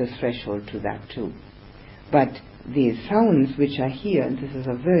 there is a threshold to that too. But the sounds which are here, and this is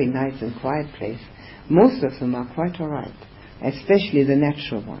a very nice and quiet place, most of them are quite all right, especially the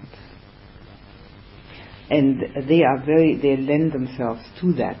natural ones. And they lend themselves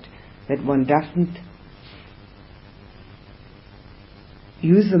to that one doesn't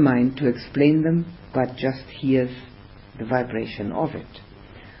use the mind to explain them, but just hears the vibration of it.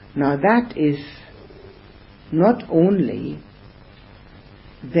 Now that is not only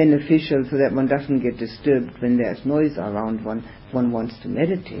beneficial so that one doesn't get disturbed when there's noise around one wants to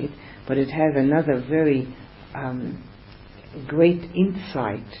meditate, but it has another very great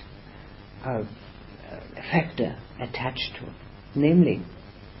insight factor attached to it, namely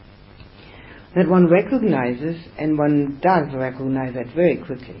that one recognizes, and one does recognize that very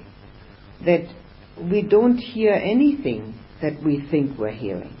quickly, that we don't hear anything that we think we're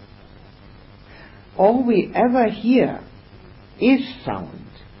hearing. All we ever hear is sound.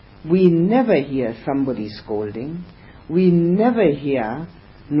 We never hear somebody scolding. We never hear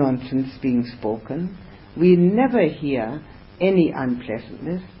nonsense being spoken. We never hear any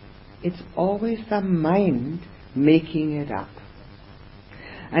unpleasantness. It's always the mind making it up.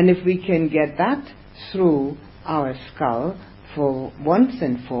 And if we can get that through our skull for once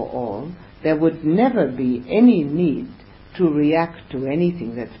and for all, there would never be any need to react to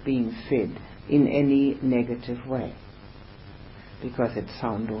anything that's being said in any negative way, because it's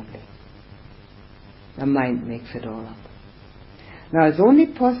sound only. The mind makes it all up. Now it's only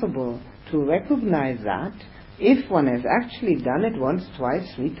possible to recognize that if one has actually done it once,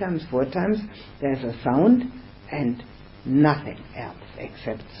 twice, 3 times, 4 times, there's a sound and nothing else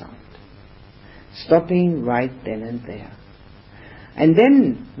except sound. Stopping right then and there. And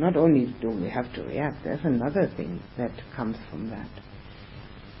then, not only do we have to react, there's another thing that comes from that.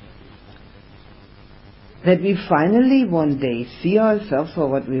 That we finally one day see ourselves for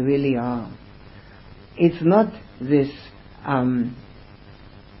what we really are. It's not this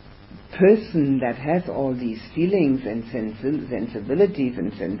person that has all these feelings and sensibilities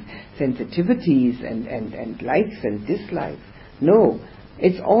and sensitivities and likes and dislikes. No,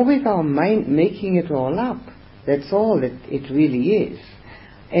 it's always our mind making it all up. That's all it really is.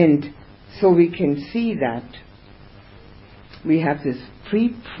 And so we can see that we have this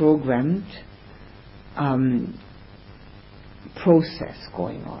pre-programmed process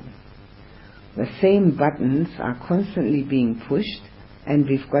going on. The same buttons are constantly being pushed, and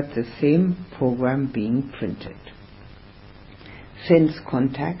we've got the same program being printed. Sense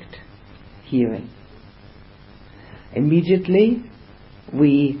contact, hearing. Immediately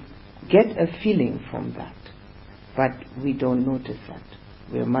we get a feeling from that, but we don't notice that.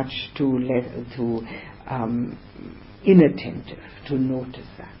 We're much too inattentive to notice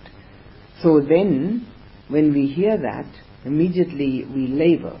that. So then, when we hear that, immediately we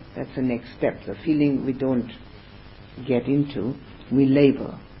label. That's the next step. The feeling we don't get into. we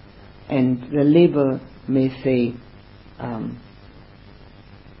label. And the label may say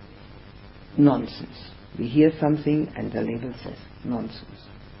nonsense. We hear something and the label says nonsense.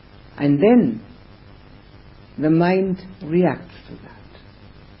 And then the mind reacts to that.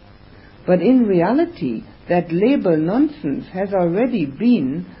 But in reality, that label nonsense has already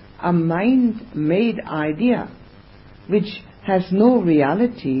been a mind-made idea, which has no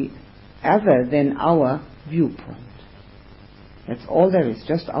reality other than our viewpoint. That's all there is,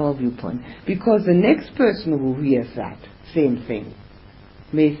 just our viewpoint. Because the next person who hears that same thing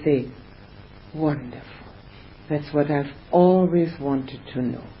may say, wonderful, that's what I've always wanted to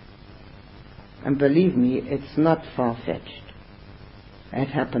know. And believe me, it's not far-fetched. It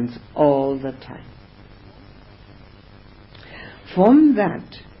happens all the time. From that,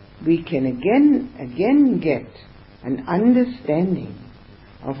 we can again get an understanding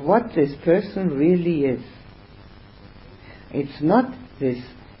of what this person really is. It's not this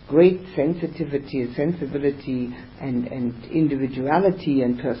great sensitivity, sensibility and individuality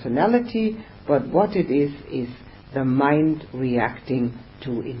and personality, but what it is the mind reacting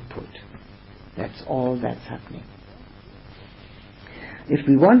to input. That's all that's happening. If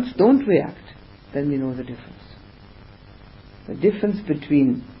we once don't react, then we know the difference. The difference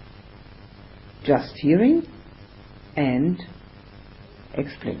between just hearing and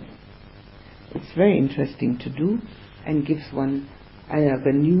explaining. It's very interesting to do and gives one a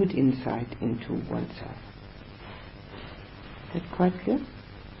renewed insight into oneself. Is that quite clear?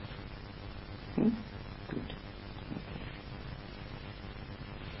 Good.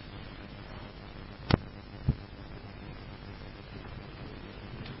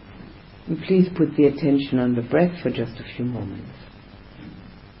 And please put the attention on the breath for just a few moments.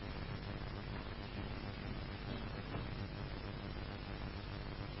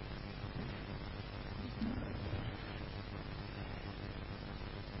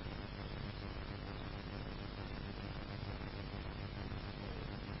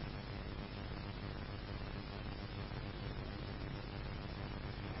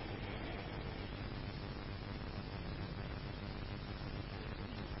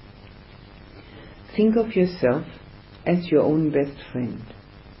 Think of yourself as your own best friend,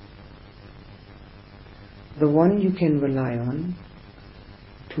 the one you can rely on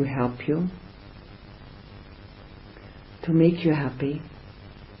to help you, to make you happy,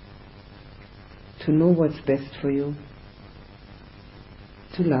 to know what's best for you,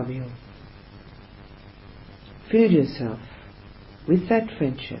 to love you. Fill yourself with that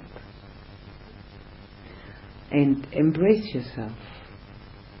friendship and embrace yourself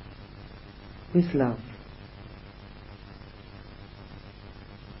with love.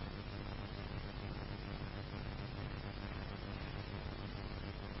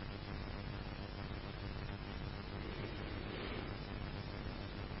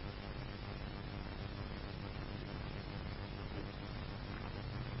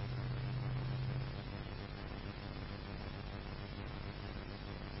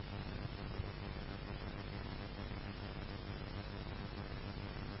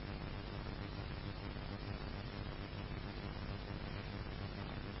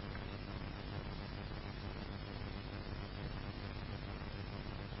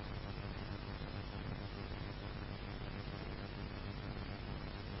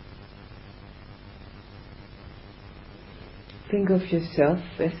 Think of yourself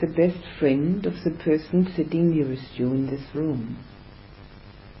as the best friend of the person sitting nearest you in this room.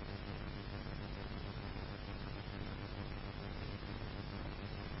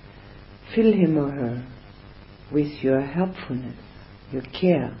 Fill him or her with your helpfulness, your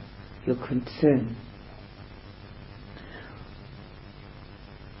care, your concern.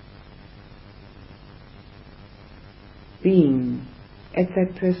 Being at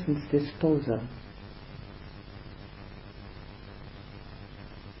that person's disposal.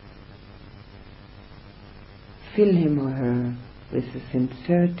 Fill him or her with the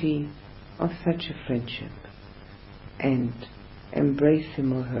sincerity of such a friendship and embrace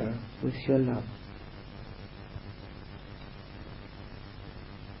him or her with your love.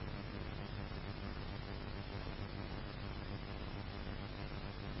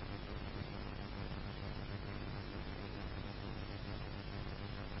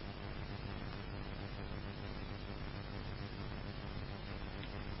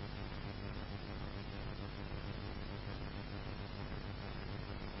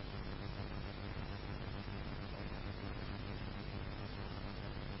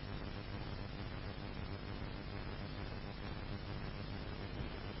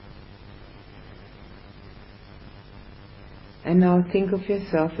 And now think of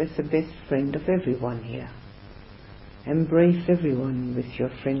yourself as the best friend of everyone here. Embrace everyone with your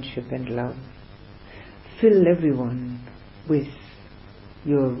friendship and love. Fill everyone with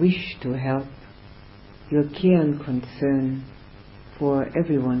your wish to help, your care and concern for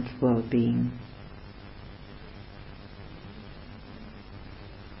everyone's well-being.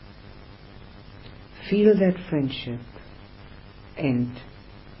 Feel that friendship and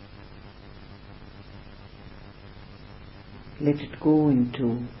let it go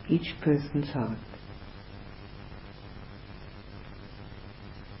into each person's heart.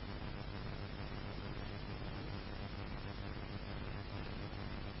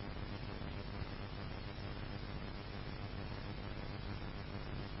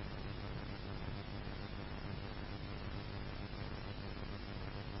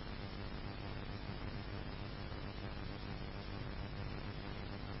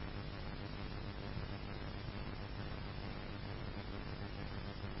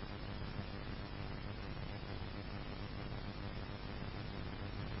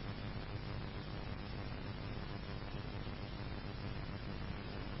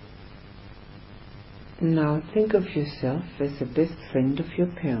 Now think of yourself as the best friend of your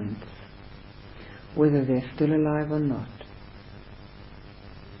parents, whether they're still alive or not.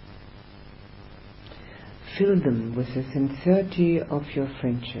 Fill them with the sincerity of your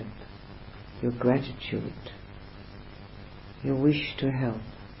friendship, your gratitude, your wish to help,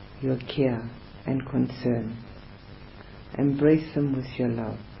 your care and concern. Embrace them with your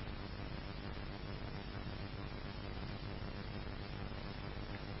love.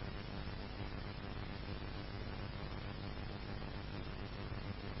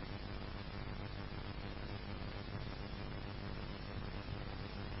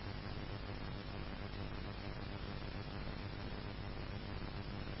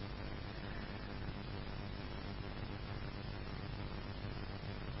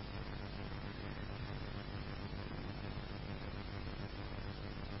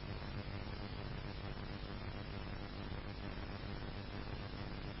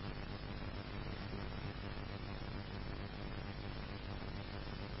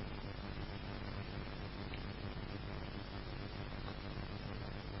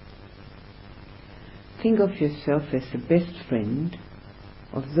 Think of yourself as the best friend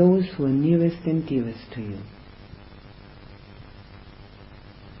of those who are nearest and dearest to you.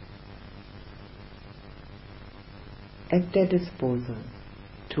 At their disposal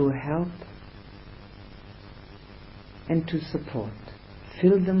to help and to support.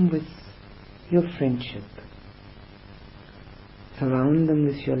 Fill them with your friendship. Surround them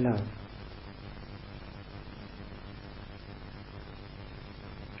with your love.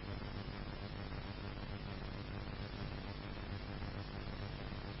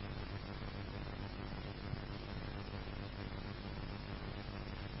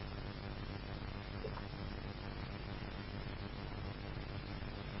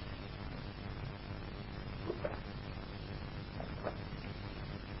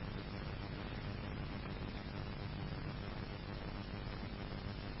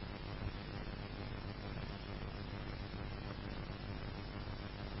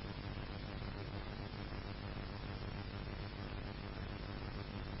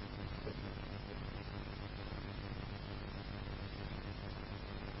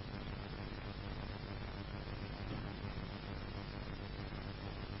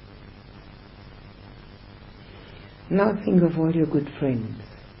 Now think of all your good friends.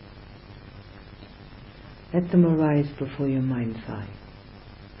 Let them arise before your mind's eye.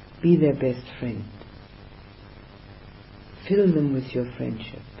 Be their best friend. Fill them with your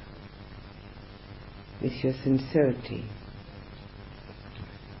friendship, with your sincerity,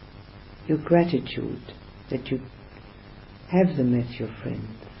 your gratitude that you have them as your friends,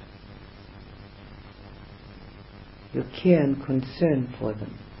 your care and concern for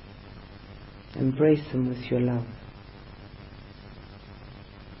them. Embrace them with your love.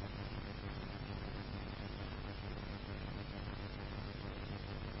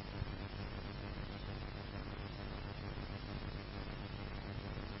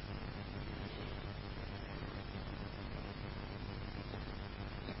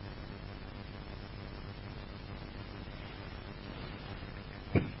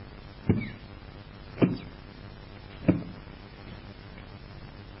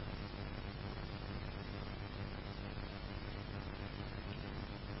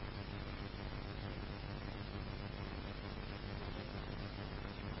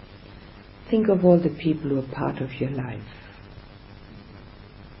 Think of all the people who are part of your life.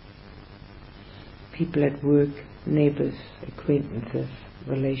 People at work, neighbors, acquaintances,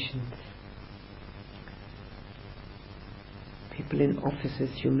 relations. People in offices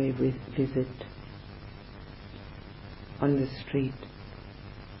you may visit. on the street,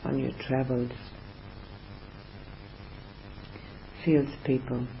 on your travels,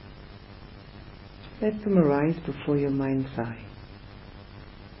 salespeople. Let them arise before your mind's eye.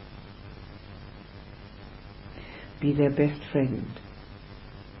 Be their best friend,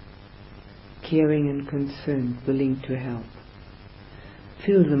 caring and concerned, willing to help.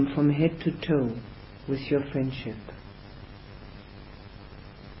 Fill them from head to toe with your friendship.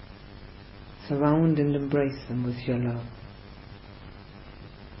 Surround and embrace them with your love.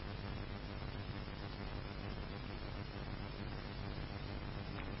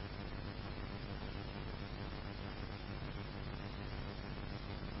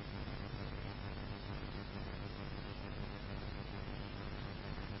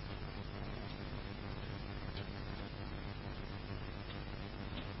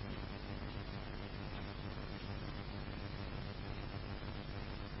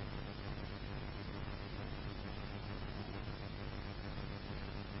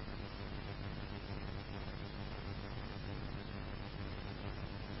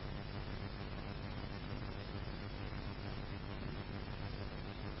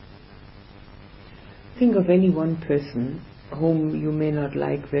 Think of any one person whom you may not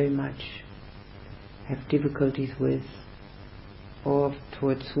like very much, have difficulties with, or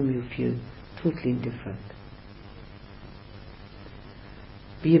towards whom you feel totally indifferent.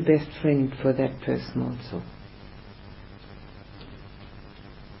 Be a best friend for that person also,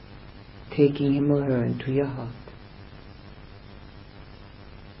 taking him or her into your heart,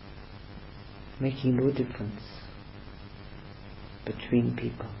 making no difference between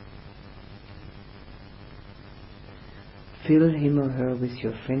people. Fill him or her with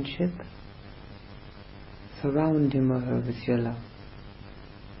your friendship. Surround him or her with your love.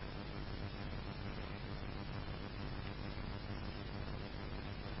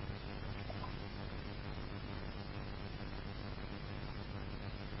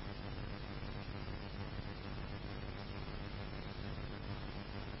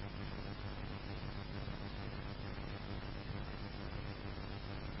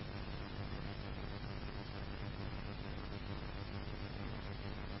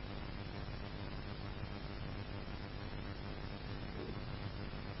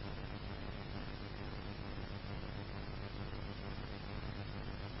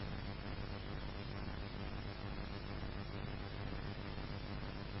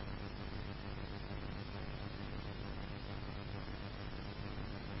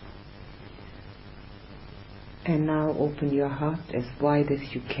 And now open your heart as wide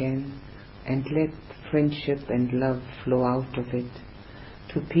as you can and let friendship and love flow out of it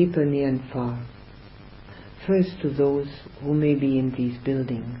to people near and far. First to those who may be in these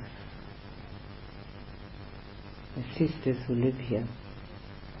buildings, the sisters who live here,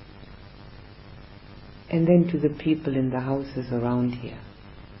 and then to the people in the houses around here.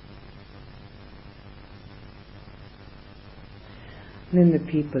 And then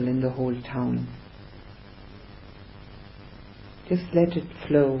the people in the whole town. Just let it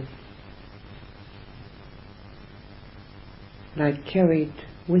flow, like carried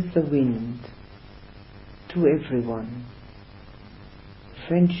with the wind to everyone.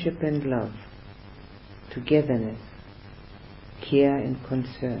 Friendship and love, togetherness, care and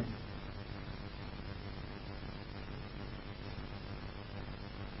concern.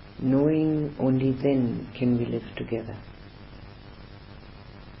 Knowing only then can we live together.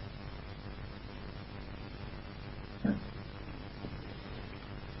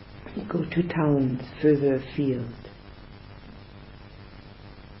 Go to towns further afield,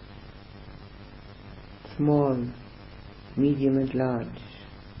 small, medium and large,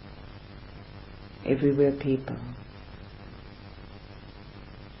 everywhere people.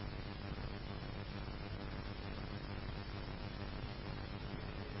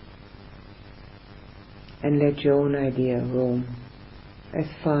 And let your own idea roam as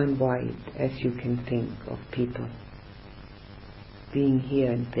far and wide as you can think of people being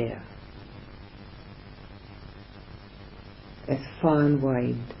here and there. As far and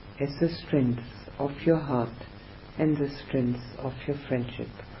wide as the strength of your heart and the strength of your friendship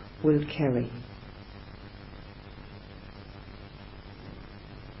will carry,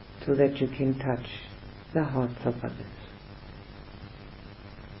 so that you can touch the hearts of others.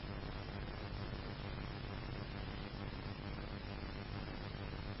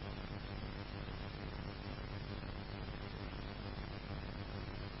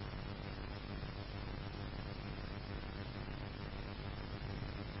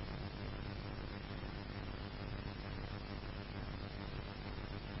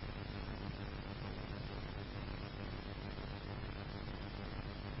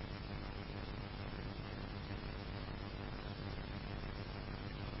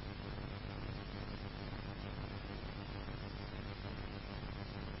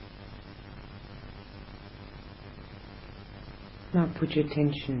 Now put your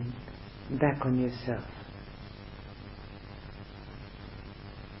attention back on yourself.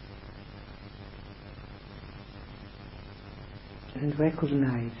 And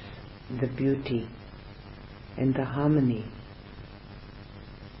recognize the beauty and the harmony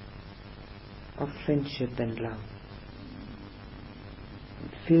of friendship and love.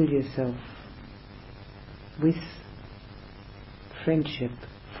 Fill yourself with friendship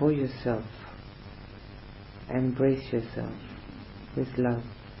for yourself. Embrace yourself with love.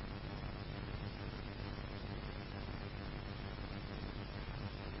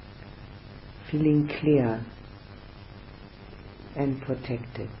 Feeling clear and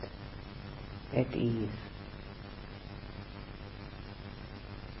protected, at ease.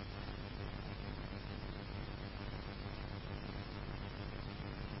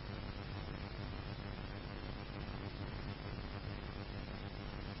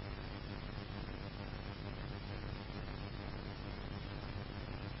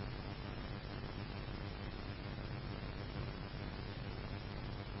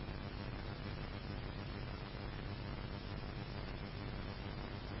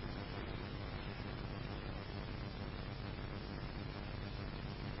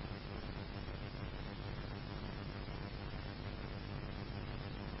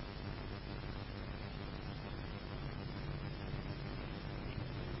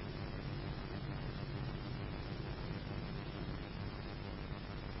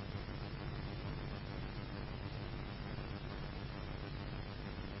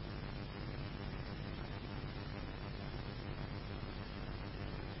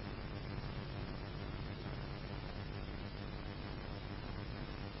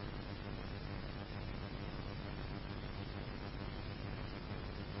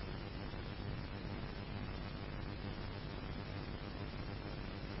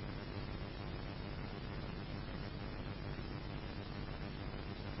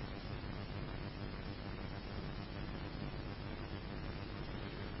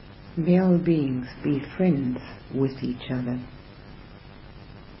 May all beings be friends with each other.